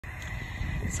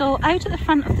So out at the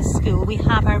front of the school we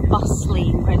have our bus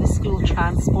lane where the school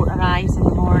transport arrives in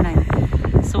the morning.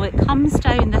 So it comes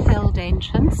down the hilled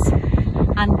entrance,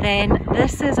 and then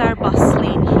this is our bus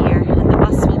lane here, and the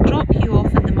bus will drop you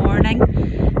off in the morning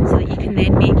so that you can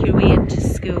then make your way into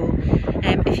school.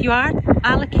 If you are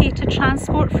allocated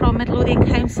transport from Midlothian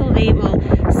Council, they will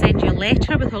send you a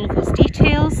letter with all of those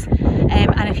details,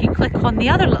 and if you click on the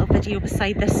other little video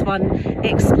beside this one, it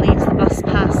explains the bus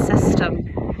pass system.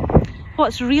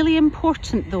 What's really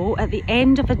important though at the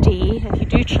end of a day, if you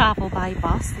do travel by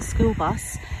bus, the school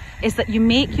bus, is that you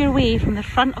make your way from the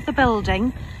front of the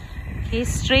building, okay,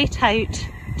 straight out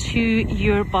to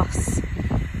your bus.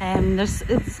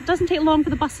 It doesn't take long for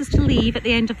the buses to leave at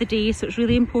the end of the day, so it's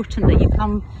really important that you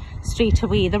come straight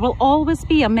away. There will always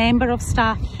be a member of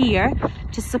staff here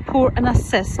to support and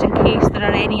assist in case there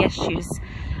are any issues.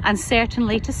 And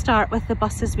certainly to start with, the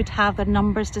buses would have their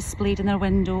numbers displayed in their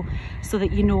window so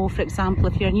that you know, for example,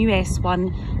 if you're a new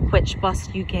S1, which bus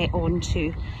you get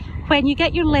onto. When you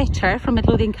get your letter from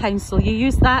Midlothian Council, you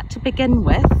use that to begin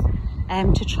with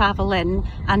to travel in,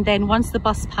 and then once the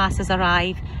bus passes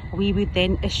arrive, we would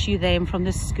then issue them from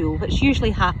the school, which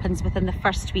usually happens within the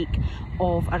first week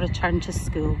of a return to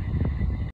school.